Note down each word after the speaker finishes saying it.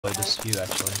just you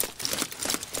actually.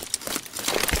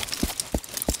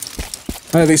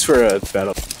 At least for a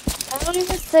battle. I don't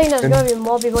even think there's gonna be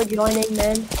more people joining,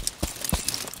 man.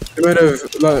 They might have,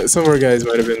 some of our guys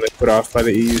might have been like put off by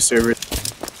the EU server.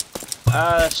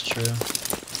 That's true.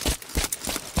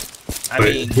 I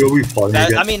mean, it'll be fun that,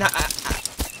 again. I mean,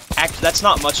 that's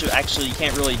not much of, actually, you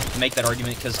can't really make that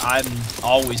argument because I'm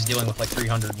always dealing with like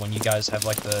 300 when you guys have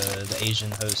like the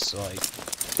Asian hosts, so like.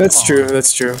 That's true,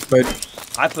 but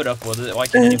I put up with it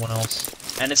like anyone else.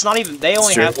 And it's not even, they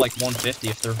only have like 150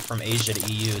 if they're from Asia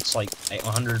to EU, it's like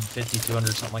 150,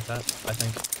 200, something like that, I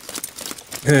think.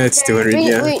 It's 200,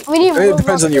 yeah. We need it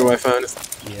depends on your Wi-Fi,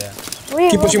 honestly. Yeah.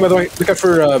 Keep pushing, by the way. Look out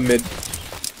for mid. Be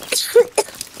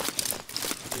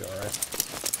alright.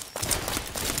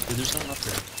 Dude, there's no one up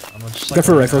here. I'm just Look out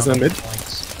for rifles on mid.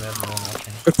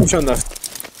 Good push on left.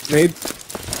 Nade.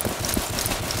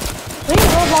 We need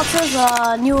Roblox's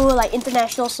new like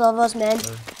international servers, man.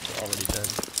 They're already dead.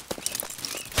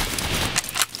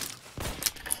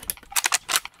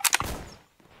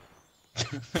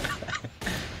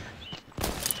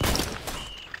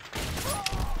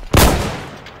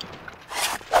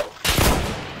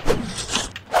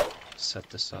 Set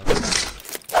this up.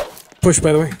 Push,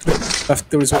 by the way. Left,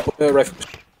 there was one rifle.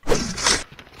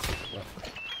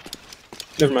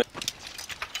 Never mind.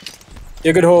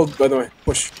 Yeah, good hold, by the way.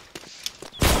 Push.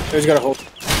 There's got a hold.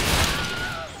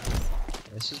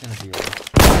 This is gonna be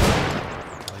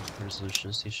like, there's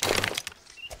Lucius, he should be.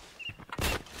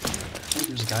 Oh,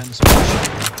 there's a guy in this bush.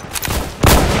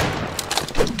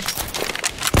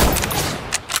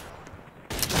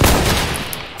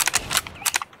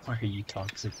 Why are you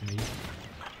toxic to me?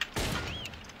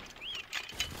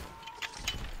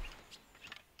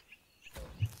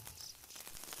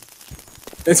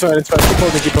 It's fine, it's fine. Keep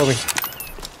holding, keep holding.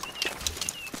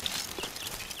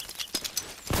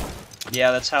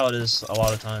 Yeah, that's how it is a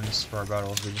lot of times for our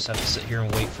battles. We just have to sit here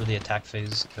and wait for the attack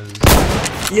phase, because...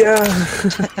 Yeah!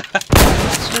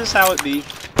 It's just how it be.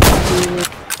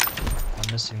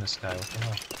 I'm missing this guy, what the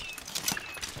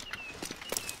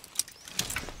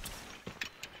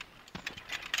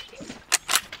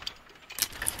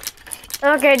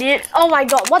hell? Okay, dude. Oh my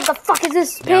god, what the fuck is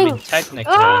this Yeah, ping? I mean,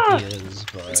 technically he is,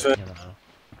 but, you know.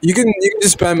 You can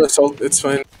just spam assault, it's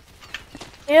fine.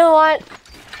 You know what?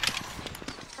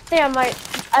 I think I might.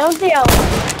 I don't think I'll.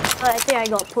 I think I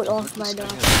got put off by the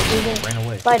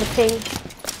ping.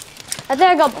 I think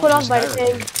I got put off by the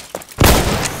ping.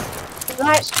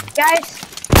 Right, guys.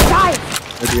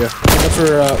 Idea. Look out for,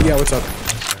 yeah, what's up?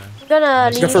 I'm gonna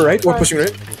leave. Look out for right? One pushing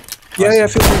right? Yeah,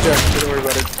 feel free, Jack. Don't worry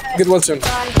about it. Get well soon.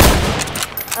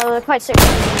 I'm quite sick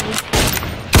today.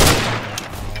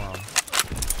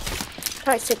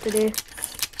 Quite sick today.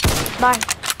 Bye.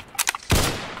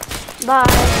 Bye.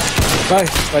 Bye.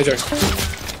 Bye, Jack.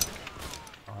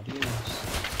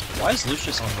 Why is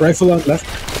Lucius on Rifle on left.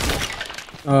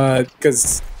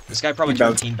 Because... This guy probably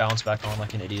turned team bounce back on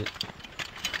like an idiot.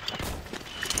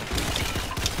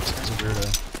 This guy's a weirdo.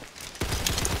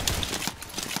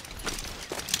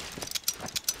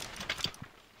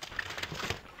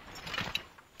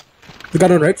 The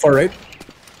guy on right, far right.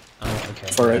 Oh,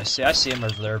 okay. Far right. I see him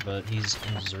over there, but he's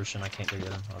in desertion. I can't go get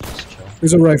him. I'll just chill.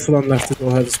 There's a rifle on left as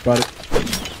well, have it spotted.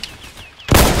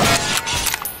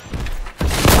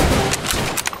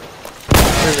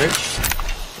 Right.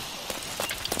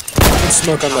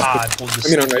 Smoke on left. I pulled this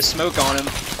on right. smoke on him.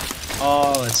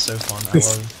 Oh, it's so fun. I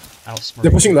love outsmarting.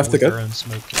 They're pushing left with again. their own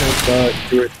smoke.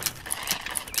 Do it.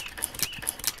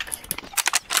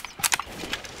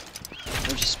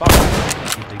 Where'd you spot him?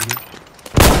 Thank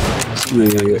you,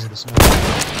 Diggity.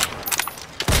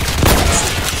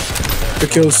 The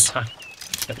kills.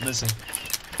 Kept missing.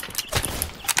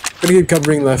 Gonna keep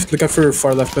covering left. Look out for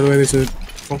far left, by the way. There's a...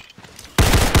 Oh.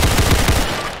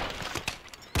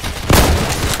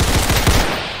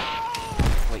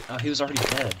 Wait, he was already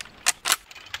dead.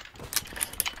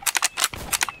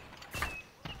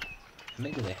 How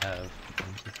many do they have?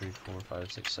 1, 2, 3, 4,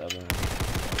 5, 6, 7.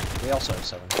 They also have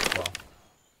 7. Well,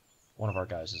 one of our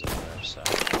guys is over there, so.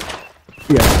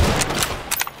 Yeah.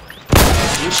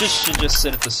 Lucius should just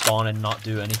sit at the spawn and not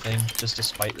do anything, just to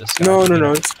spite this guy.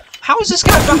 No. How is this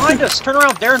guy behind us? Turn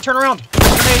around, Darren, turn around!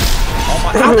 Oh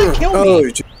my, how'd they kill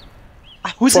me?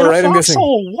 I was in a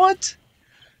foxhole, what?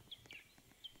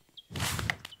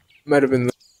 Might have been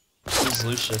the... This is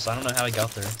Lucius, I don't know how he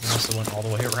got there. He must have went all the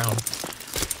way around.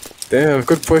 Damn,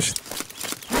 good push.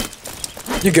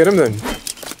 You get him then.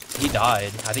 He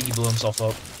died. I think he blew himself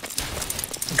up.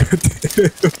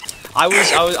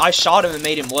 I shot him and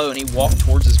made him low, and he walked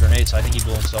towards his grenade, so I think he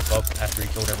blew himself up after he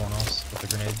killed everyone else with the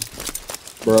grenade.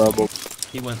 Bravo.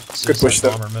 He went Good push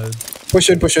bomber mode. Push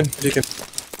in if you can.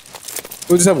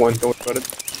 We'll just have one, don't worry about it.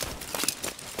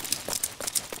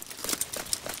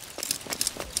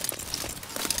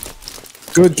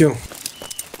 Good kill.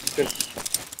 Good.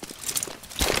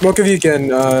 Smoke if you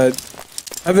can,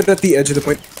 have it at the edge of the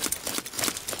point.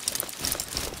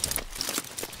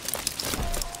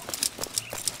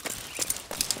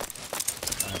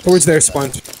 Towards their spawn.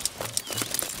 As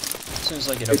soon as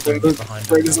I get up there and get behind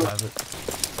him, I'll have it.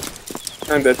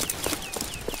 I'm dead.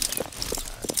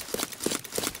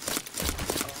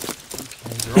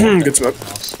 Okay, good smoke.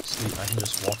 Sweet, I can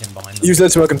just walk in behind them. Use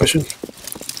that smoke and push in.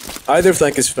 Either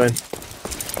flank is fine.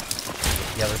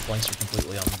 Yeah, their flanks are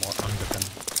completely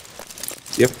undefended.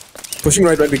 Yep. Pushing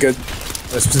right might be good.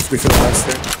 Specifically for the last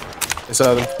there. I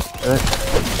saw them.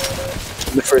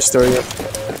 The first story, yeah.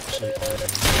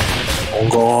 Oh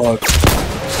god.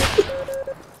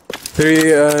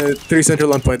 Three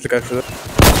central on point, look out for that.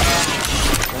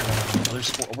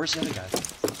 Where's the other guy?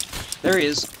 There he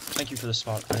is. Thank you for the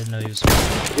spot. I didn't know he was.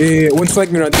 Yeah, one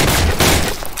flank me right.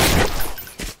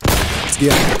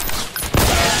 Yeah.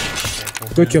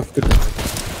 Good kill, good kill.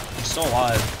 I'm still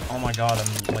alive. Oh my god, I'm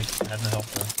like, I have no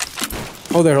health though.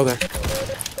 Hold there, hold there.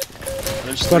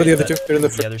 There's What are the other two? They're in the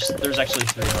yeah, there's actually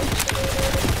 3 others.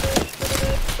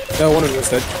 No, one of them is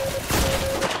dead.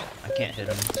 I can't hit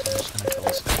him, so I'm just gonna kill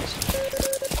this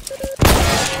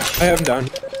guy. I have him down.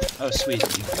 Oh sweet,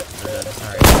 they're dead.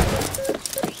 Alright.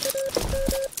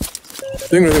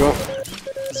 Doing really well.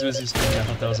 As I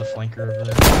thought that was a flanker over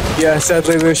there. Yeah,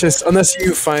 sadly, Lucius, unless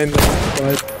you find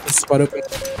the spot open.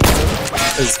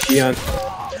 Because Keon.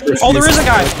 Oh, there is a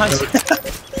guy!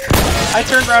 I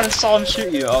turned around and saw him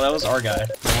shoot you. Oh, that was our guy.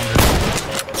 No wonder.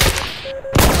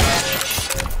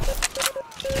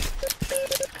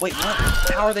 Wait, what?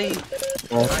 How are they?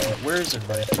 Where is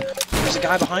everybody? There's a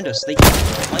guy behind us. They keep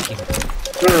flanking.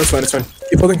 No, it's fine, it's fine.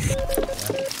 Keep holding.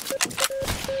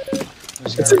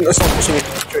 It's in assault pushing it.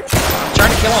 I'm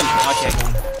trying to kill him. I can't kill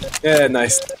him. Yeah,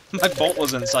 nice. My bolt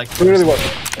wasn't psyched. Really well.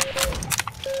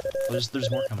 There's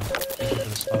more coming. Thank you for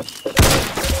the spot.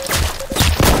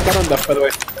 Got on left, by the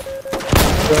way. I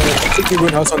think we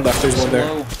went house on left, there's one there.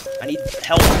 Slow. I need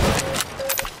help.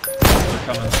 They're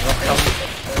coming. They're coming.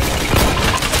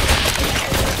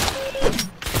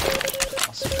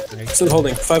 Still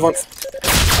holding. 5 on.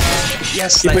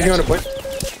 Yes, Keep pushing on a point. Oh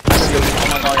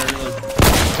my god, I really...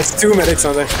 There's 2 medics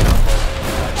on there.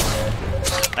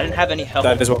 I didn't have any help.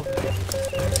 That as well.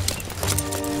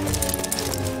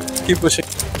 Keep pushing.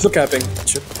 Still capping.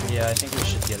 Yeah, I think we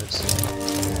should get it soon.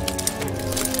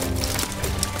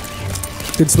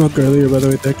 Good smoke earlier, by the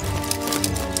way, Dick.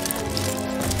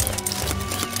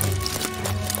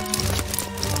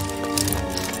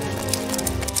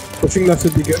 Pushing left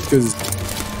would be good, because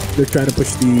they're trying to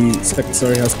push the second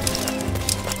story house.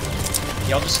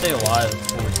 Yeah, I'll just stay alive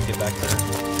before we can get back there.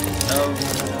 No.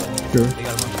 Sure. They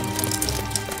gotta run.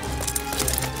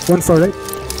 One far right.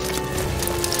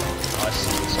 Oh, I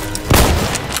see this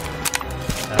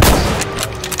guy.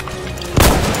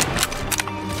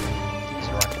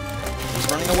 He's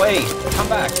running away. Come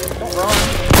back. Don't run.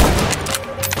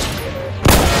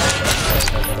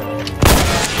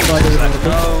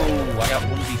 No, I got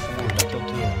 1v4. I killed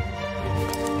 2 of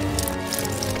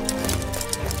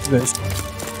them. Nice.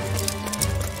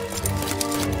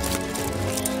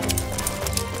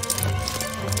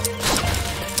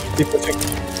 Keep pushing.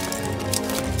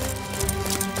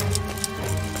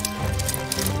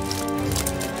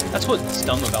 That's what's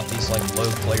dumb about these like low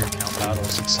player count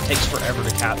battles. It takes forever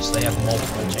to cap, so they have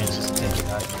multiple chances to take it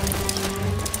back.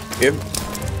 Yep.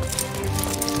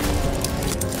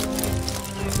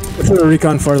 Look for the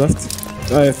recon far left.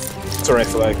 It's a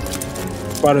rifle, like.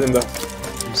 Spotted him though.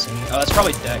 Oh, that's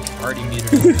probably Deck. Already muted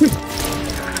him.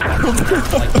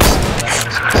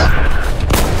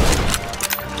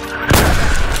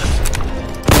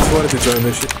 Just wanted to join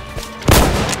this shit.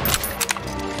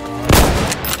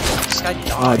 This guy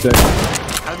died. Ah, Deck.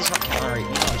 How did this not kill? Alright, you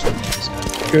know, I'm just looking at this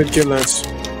guy. Good kill, Lance.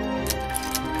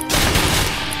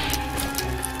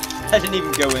 I didn't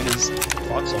even go in his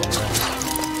foxhole round.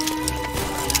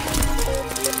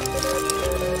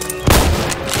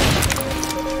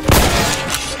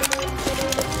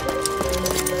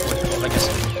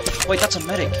 Wait, that's a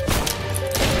medic.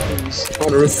 Please. On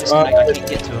the roof. I can't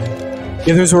get to him.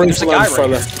 Yeah, there's a rifle on guy the far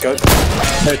right left. Got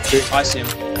head too. Oh, I see him. I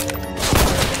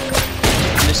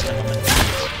missed him.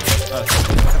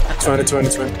 It's fine, it's fine,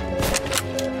 it's fine.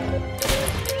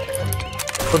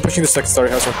 We're pushing the second story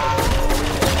house up.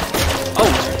 Oh,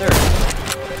 he's right there.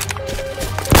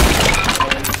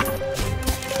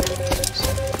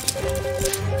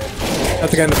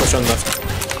 That's the guy in the push on left.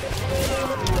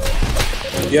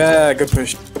 Yeah, good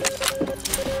push.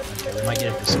 Okay, we might get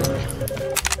it this time.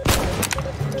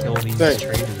 these Sorry.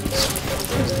 traders.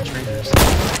 These are traders.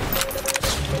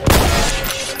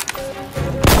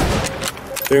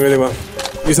 Doing really well.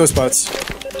 Use those spots.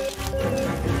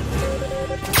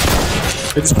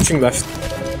 They're just pushing left.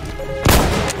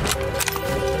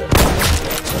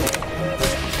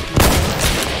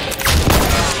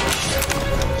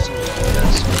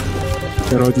 I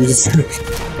don't know what you just said.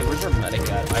 Hey, where's our medic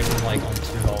at? I'm like on 2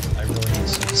 health. I really need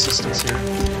some assistance here.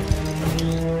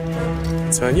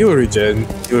 It's fine. You'll regen.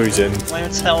 You'll regen.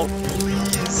 Lance, help,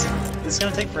 please. This is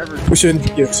gonna take forever. Push in.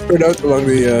 Yeah, spread out along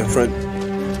the front.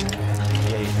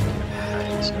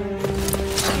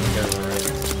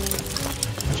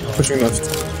 Pushing left.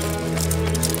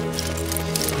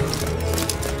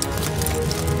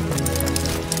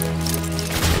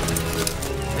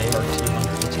 They are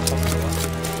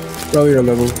 200. Probably your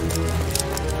level.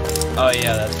 Oh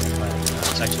yeah, that's fine.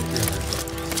 It's actually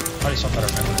 300. Probably something I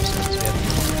remember since we have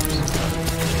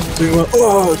Doing well.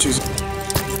 Oh, jeez.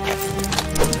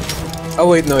 Oh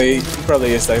wait, no, he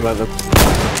probably is dying by them.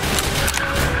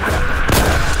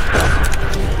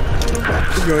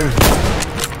 Keep going.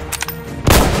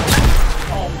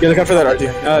 Yeah, look out for that RT.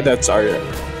 That's Arya.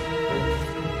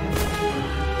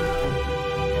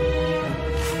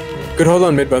 Good hold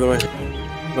on mid, by the way.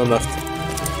 No left.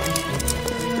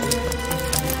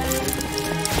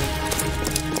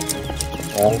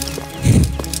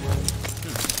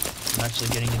 I'm actually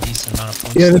getting a decent amount of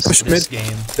points Yeah, they this pushed mid.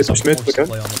 game. They pushed mid, look out.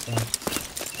 Play on the point.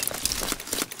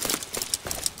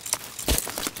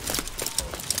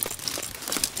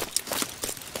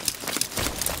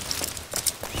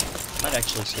 Might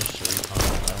actually switch to recon. I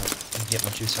don't get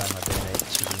much use out of my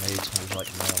grenades or grenades when there's like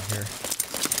no one here.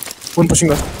 One pushing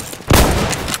left.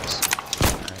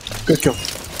 Alright. Good kill.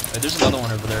 There's another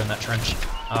one over there in that trench.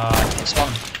 I can't spot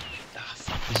him. Ah,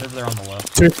 fuck. He's over there on the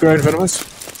left. Turret right in front of us.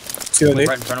 See that Wait, nade?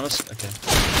 right in front of us? Okay.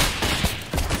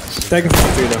 Tagging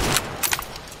 53 now.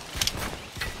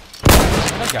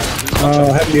 That guy. There's a bunch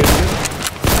of Heavy I enemy.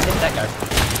 hit that guy.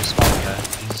 The spawn guy.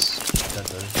 He's dead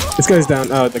though. This guy's down.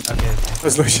 Oh, Okay.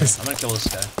 that's delicious. I'm gonna kill this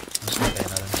guy. I'm just gonna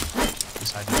bayonet him.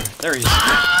 He's hiding here. There he is.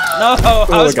 No!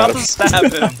 I was got about him. to stab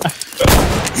him.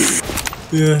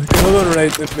 Yeah, good hold on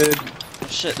right in mid.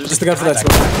 Shit, there's Just a look out for that back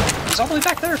smoke. there. He's all the way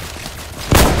back there.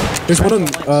 There's one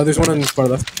on far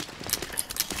left.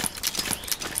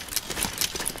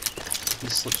 He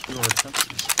slipped through our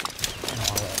defenses.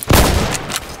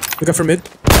 Look out for mid.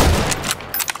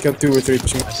 Got 2 or 3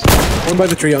 pushing. Nice. One by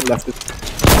the tree on left.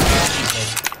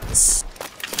 Yes.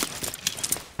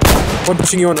 One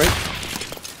pushing you on right.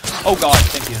 Oh god,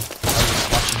 thank you. I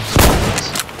was watching his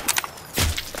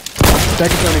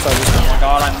Tagging 75. Oh my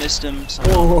god, I missed him.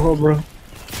 Oh, bro.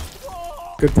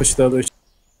 Good push the other.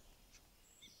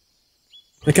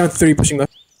 I count 3 pushing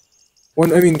left.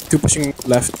 2 pushing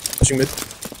left. Pushing mid.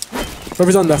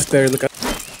 Whoever's on left there, look at.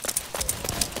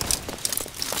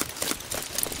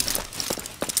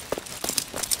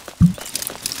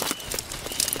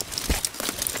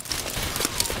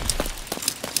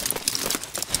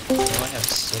 We only have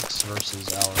 6 versus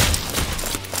our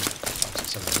 6,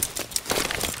 7,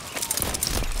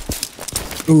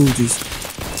 8. Ooh, jeez.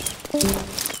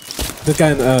 That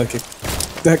guy, okay.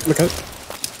 Look out.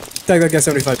 Tag that guy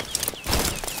 75.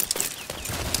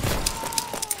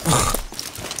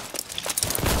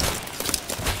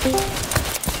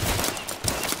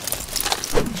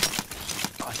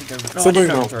 Oh, I think I... No, Still I didn't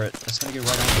going throw it. That's gonna go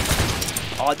right on him.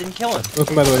 Oh, I didn't kill him.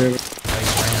 Welcome by the way.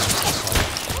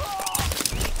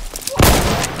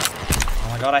 Oh,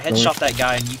 my god, I headshot that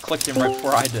guy and you clicked him right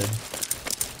before I did.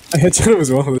 I headshot him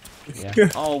as well. Yeah.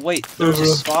 Oh wait, there was a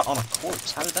spot on a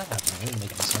corpse. How did that happen? It didn't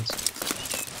make any sense.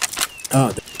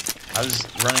 Oh, I was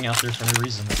running out there for no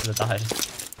reason. I could have died.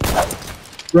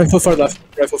 rifle far left.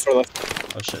 Rifle far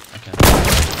left. Oh shit, okay.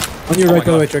 On your Oh right, my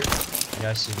by the way, God. Trick. Yeah,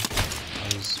 I see.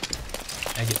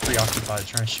 I get preoccupied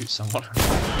trying to shoot someone.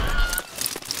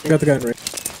 I got the guy on right.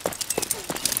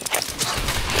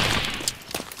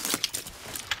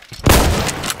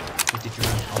 53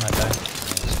 on that guy.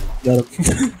 Got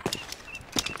him.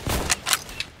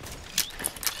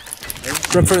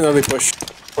 Rep for another push.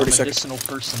 40 seconds. Medicinal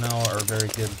personnel are very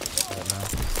good right now.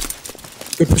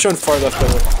 Good push on far left, by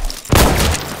the way.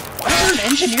 Why is there an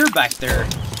engineer back there?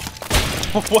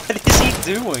 What is he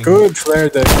doing? Good flare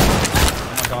there.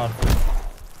 Oh my god.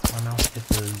 My mouse hit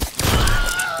the...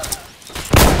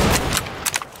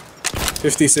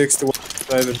 56 to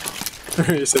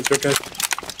 1. You said okay.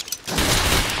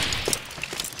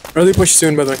 Early push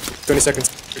soon, by the way. 20 seconds.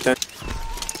 Or 10. As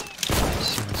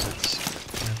soon as it's...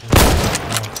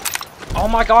 Oh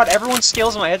my god, everyone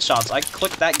scales my headshots. I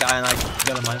clicked that guy and I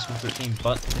got a -113,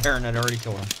 but Aaron had already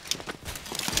killed him.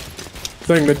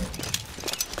 Throwing mid.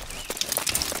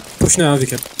 Push now if you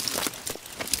can.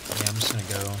 Yeah, I'm just gonna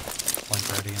go flank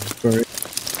ready. Sorry.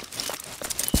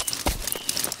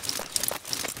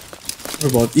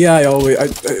 Yeah,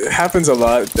 it happens a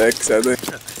lot, Deck, sadly.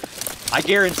 I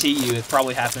guarantee you it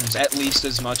probably happens at least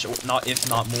as much, if not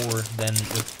more, than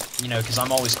with, you know, because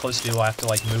I'm always close to people, I have to,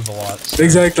 like, move a lot. So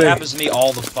Exactly. It happens to me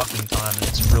all the fucking time, and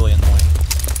it's really annoying.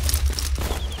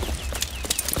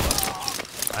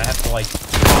 I have to, like,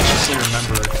 consciously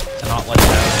remember to not let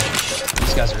that happen.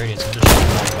 These guys are idiots, I'm just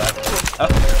shooting them back. Oh,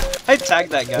 I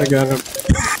tagged that guy. I got him.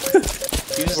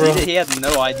 He had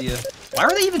no idea. Why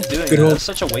are they even doing that? It's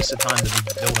such a waste of time to be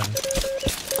building.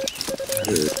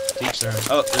 Teach their own.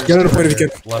 Oh, there's get on a point if you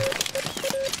can. Left.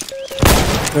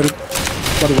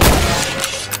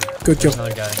 Good kill.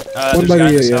 Another guy. One There's a by guy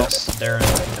in the this yeah. house. Darren, I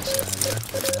think that's the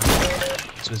guy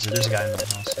there. So there's a guy in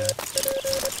that house, yeah.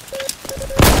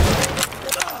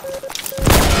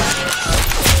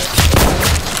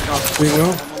 We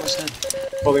go. I'm almost dead.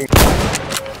 Holding. I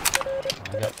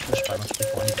got pushed by a bunch of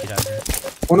people. I need to get out of here.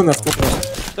 One on that.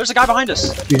 There's a guy behind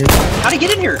us. How'd he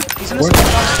get in here? He's in this little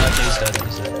box. Okay, he's dead.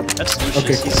 That's Lucius.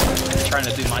 Okay. He's trying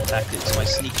to do my tactics, my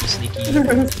sneaky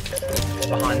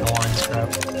behind the lines crap.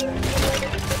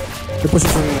 They're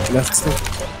pushing from left still.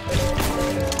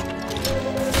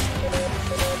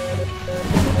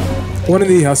 One in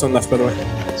the house on left, by the way.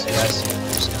 So guys, I'm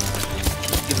just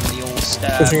gonna give him the old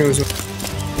stab. Pushing it as well.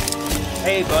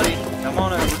 Hey buddy, come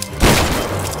on over.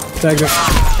 Tag him.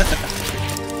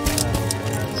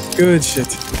 Good shit.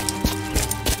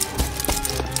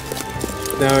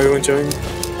 Now everyone join.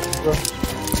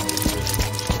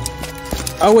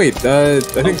 Oh wait, I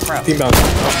think crap. team balancing.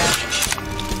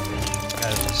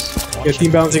 Yeah,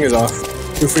 team balancing is off.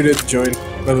 Feel free to join.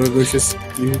 By the way, Lucius,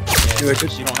 you like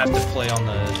it? You don't have to play on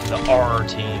the R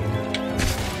team.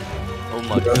 Oh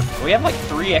my god. We have like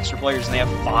 3 extra players and they have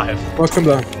 5. Welcome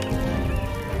down.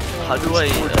 How do I...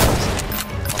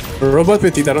 Robot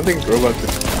petite, I don't think robot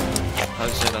petite. how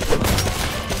is it on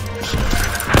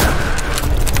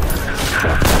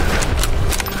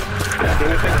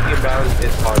Team balance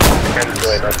is on. Can't do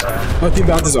it right now. Oh, team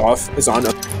balance is off. It's on. I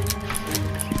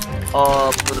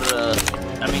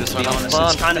mean, to be honest,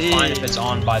 it's kind of fine if it's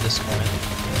on by this point.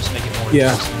 Just make it more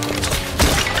interesting.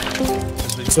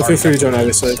 So feel free to join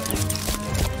either side.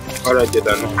 Alright, you're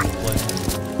done.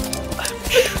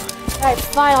 Alright,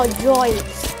 final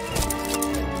joints.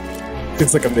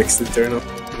 It's like a mixed internal.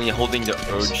 when you're holding the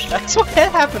urge? That's why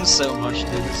it happens so much, dude.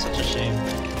 It's such a shame.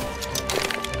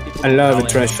 I love a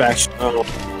trash faction. Oh.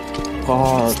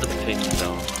 What's the ping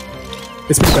though?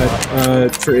 It's pretty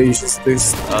bad. For Asians,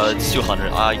 there's... It's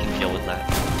 200. I can deal with that.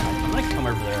 I might come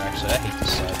over there, actually. I hate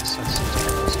this side. This side's so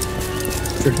terrible.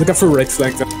 Sure, look out for right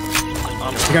flank though.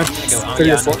 I'm You got gonna go. 30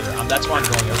 Yeah, or 4? that's why I'm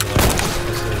going over there.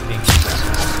 Because they're being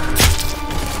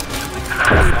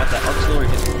that artillery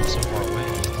hit from so far away.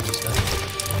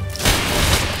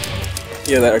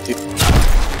 Yeah, that RT.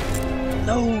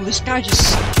 No, this guy just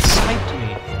sniped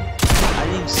me. I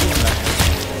didn't even see him back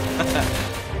there.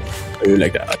 Oh, you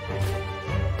like that?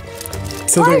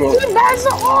 Still Why doing well. is that's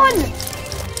on?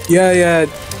 Yeah.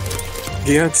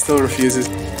 Gian still refuses.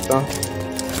 Stop.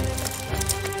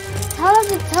 How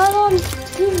does it turn on the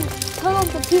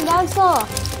team dancer?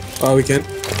 Oh, we can.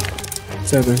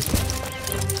 7.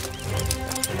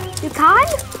 You can?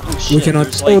 Oh, shit, We cannot.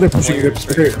 there's, Oh, like, they're pushing. players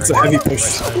Okay, it's a heavy right push.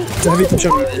 side. It's a heavy push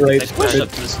on They right. pushed up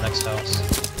to this next house.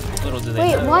 Little do they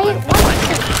Wait, know. why?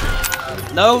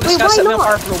 No, this Wait, guy why set me on not?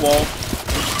 fire from the wall.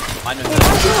 I know Wait,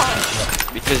 that.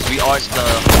 why Because we are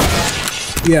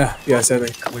the... Yeah, 7.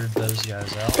 Cleared those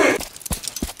guys out.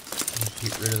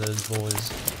 Get rid of those boys.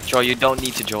 Joe, you don't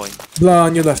need to join. Blah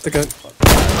on your left again.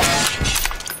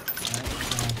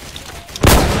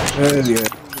 Yeah.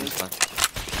 It's fine.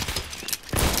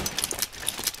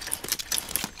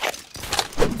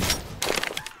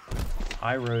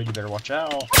 High road, you better watch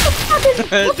out. not?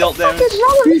 Dealt What damage. is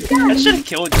wrong with this guy? That should have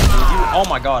killed you, dude. Oh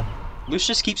my god.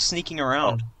 Lucius keeps sneaking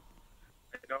around.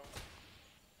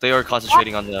 They are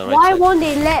concentrating on the right Why side. won't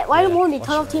they turn watch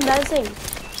off team dancing?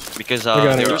 Because got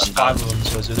it. they were There's 5 of them,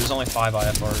 so there's only 5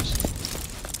 IFRs.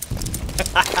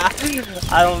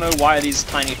 I don't know why these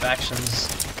tiny factions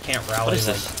can't rally. What is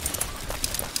like- this?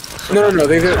 No.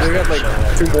 They got like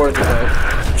 2 more than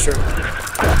that. Sure.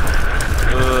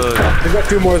 They've got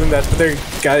 2 more than that, but their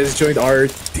guys joined our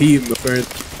team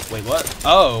apparently. Wait, what?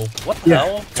 Oh, what the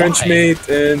hell? Trenchmate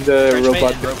and Trenchmate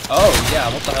robot. and oh, yeah,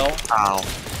 what the hell? Ow.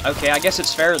 Okay, I guess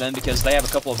it's fair then, because they have a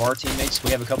couple of our teammates,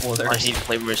 we have a couple of I theirs. hate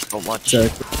flavors so much.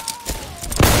 Exactly.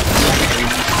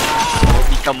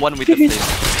 Become one with the flavor.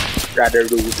 Rather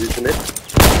lose, isn't it?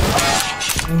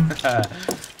 I'll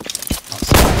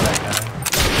smack that guy.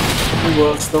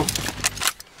 Well, still.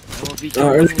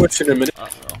 Early push in a minute. Uh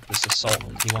oh, this assault.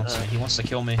 He wants me. He wants to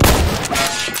kill me.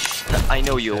 I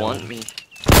know you want me.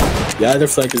 Yeah, their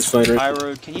flank is fine. Right?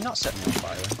 Pyro, can you not set me on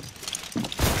fire?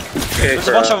 Okay, There's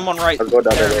a bunch of them on right. I'll go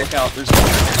down There, there. look out. There's a bunch.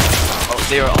 Oh,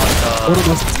 they are on the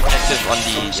objective on I'm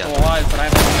the still alive, but I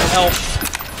have no help.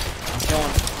 I'm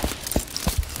killing.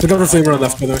 They got a flamer on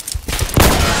left, by the way.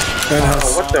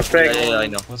 Oh, what the frick? Yeah, I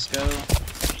know. Let's go.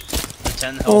 The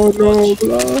 10 health. Oh no, clutch.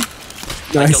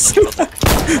 blah. I Nice. killed them.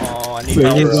 Oh, I need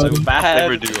Flamer help so run.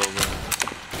 bad. Flamer duo, bro.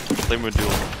 Flamer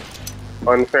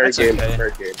duo. Unfair That's game, okay. unfair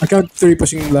game. I count 3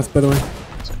 pushing left, by the way.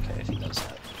 It's okay if he does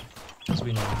that. Because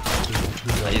we know.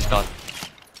 He's gone.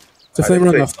 It's a flamer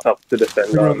on think left. it's tough to defend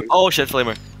Flamer on. Oh shit,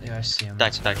 Flamer. Yeah, I see him.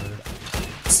 Back, That's back.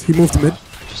 good. He moved to mid.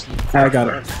 Just need, I got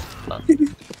it. I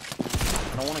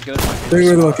don't want to go to my Doing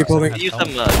really well, spot, keep so I holding. have Use help.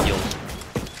 some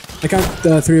heals. I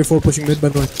count 3 or 4 pushing mid, by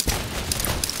the way.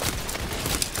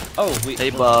 Oh, we. Hey,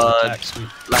 we're bud. attack, sweet.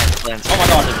 Lance. Oh my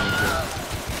god.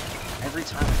 Every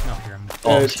time I come out here, I'm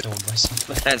always killed by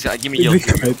something. Lance, give me Big heals.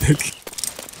 commit, Dick.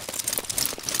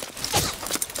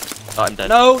 Oh, I'm dead.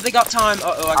 No, they got time.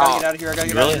 Uh oh, I gotta get out of here. I gotta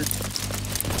get out Really? of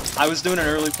here. I was doing an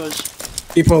early push.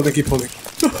 Keep holding, keep holding.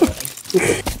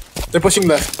 They're pushing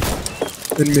left.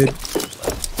 In mid. Alright.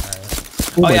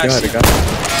 Oh my yeah, I god, see I got it.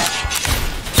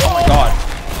 Oh my god.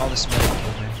 Oh, this medic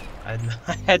killed me.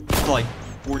 I had like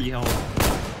 40 health.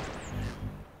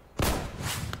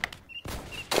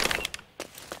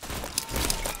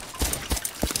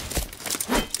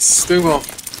 It's doing well.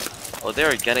 Oh, they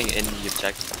are getting in the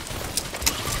objective.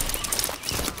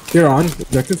 They're on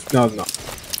objective? No, no.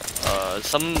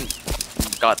 Some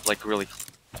got like really.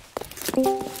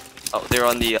 Oh, they're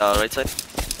on the right side.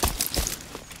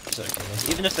 It's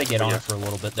okay. Even if they get on it for a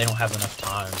little bit, they don't have enough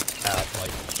time.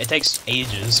 Like, it takes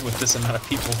ages with this amount of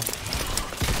people.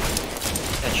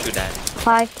 Can't shoot at.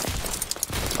 Hi.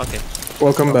 Okay.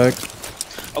 Welcome back.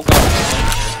 Oh god, there's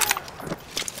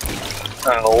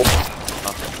a Ow.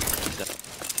 Okay.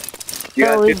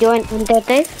 Yeah, So we doing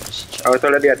entertain? I was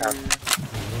already attacked.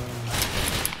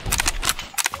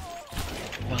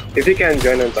 If you can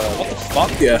join on top. What the fuck?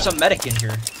 Yeah. There's a medic in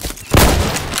here.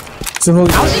 So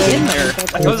holding How was left. he in there?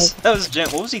 That was Jen.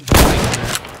 What was he doing in there?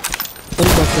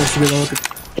 Holding left there should be low.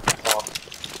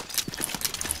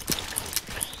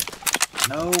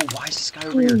 No, why is this guy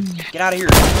over here? Get out of here.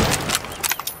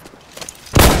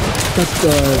 That's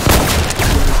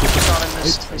God, I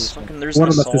missed. There's One an on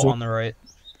left as assault well. on the right.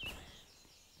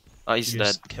 Oh, he's You dead.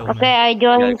 just killed Okay, me. I Yeah,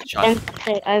 joined. good shot.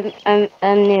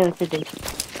 I'm new to this.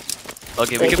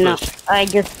 Okay, we Wait, can no, push. I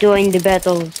just joined the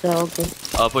battle, so okay.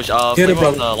 Push. Get it, Flamer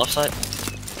on bro. the left side.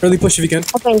 early push if you can.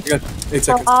 Okay, You got 8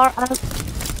 so seconds.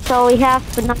 so we have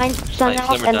 9%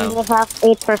 health Flamer and down. we have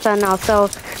 8% now. So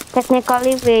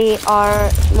technically we are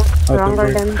much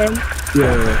stronger than them.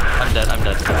 Yeah. I'm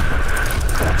dead.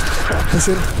 Push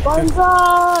in. Bonsai!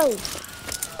 Oh,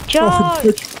 Charge!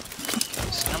 good.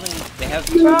 How many? They have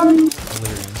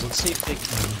Illyrians. Let's see if they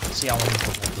can see how long we can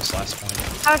hold this last point.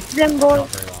 Charge them, boy! Not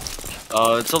very long.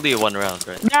 It's only one round,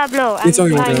 right? Diablo, I'm It's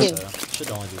only one behind round. you. So,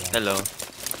 should only be one. Hello.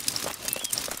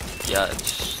 Yeah.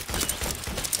 It's...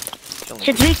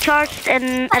 Should we charge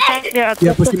and attack their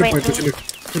Yeah, push objective in the right point, now? push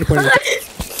in the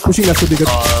point. Pushing left would be good.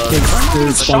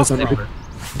 There's spawns on There. it.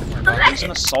 Oh my god, there's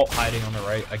an assault hiding on the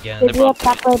right again. Should we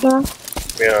attack right now?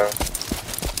 Yeah.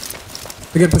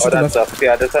 Again, push Oh, to the that left. sucks.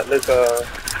 Yeah, there's a.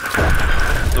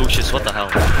 Lucius, what the hell?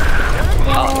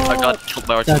 I got killed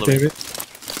by God damn artillery. it.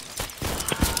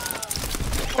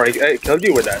 Or I killed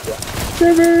you with that. Yeah.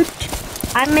 Damn it.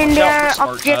 I'm in Watch their out for smart-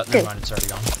 never objective. mind, it's already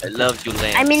gone. I love you,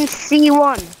 Lance. I'm in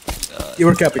C1. You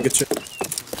were capping, good shit.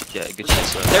 Yeah, good shit,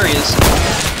 sir. There he is.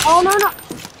 Oh no no!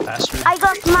 Bastard. I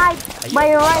got sniped by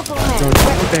a rifleman. No,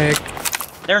 back.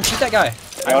 Darren, shoot that guy.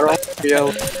 Alright,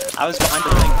 BL. I was behind the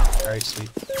thing. Alright, sweet.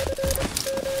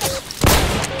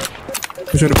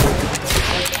 Push on the point.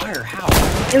 Fire, how?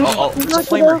 Oh, there's a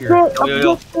flamer here. Yo. Howard,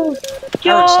 stop.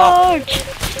 Charge!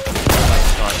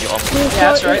 God, you almost... Yeah,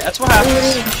 that's right. That's what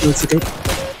happens. Let's go.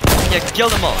 Yeah, kill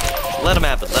them all. Let them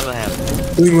have it. Let them have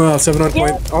it. Doing well, 7 on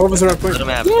point. All of us are on point. Let them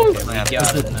have it. Let them have it.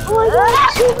 Got it now. Oh my god!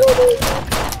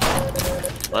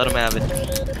 Let them have it.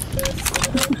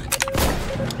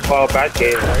 Well, bad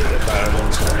game, right? If I don't know.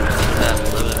 Let them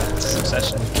have it.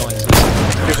 Succession of killing this.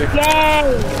 Yay!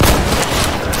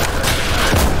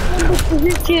 In this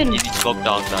position. Easy smoke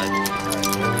dog died.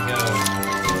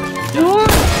 There we go.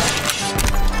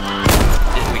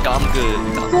 We got him good.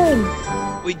 We got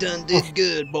him. We done did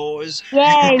good, boys.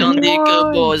 Yay! Done we did good,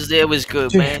 won. boys. That was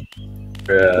good, man.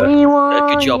 Yeah. We won!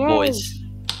 Good job, yay. boys.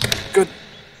 Good.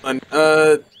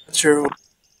 Sure.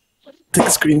 Take a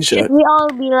screenshot. Should we all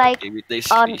be like Okay, we take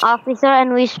an screenshot. officer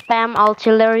and we spam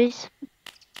artilleries?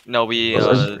 No, we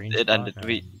it ended.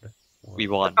 We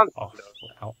won. Off,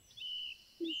 out.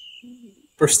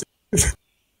 First.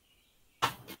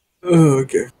 Oh,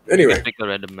 okay. Anyway. Pick a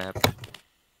random map.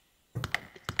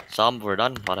 Some we're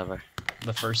done. Whatever.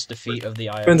 The first defeat of the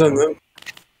IFR. Depends on them.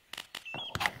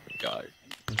 God.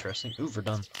 Interesting. Ooh, we're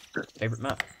done. Favorite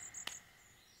map.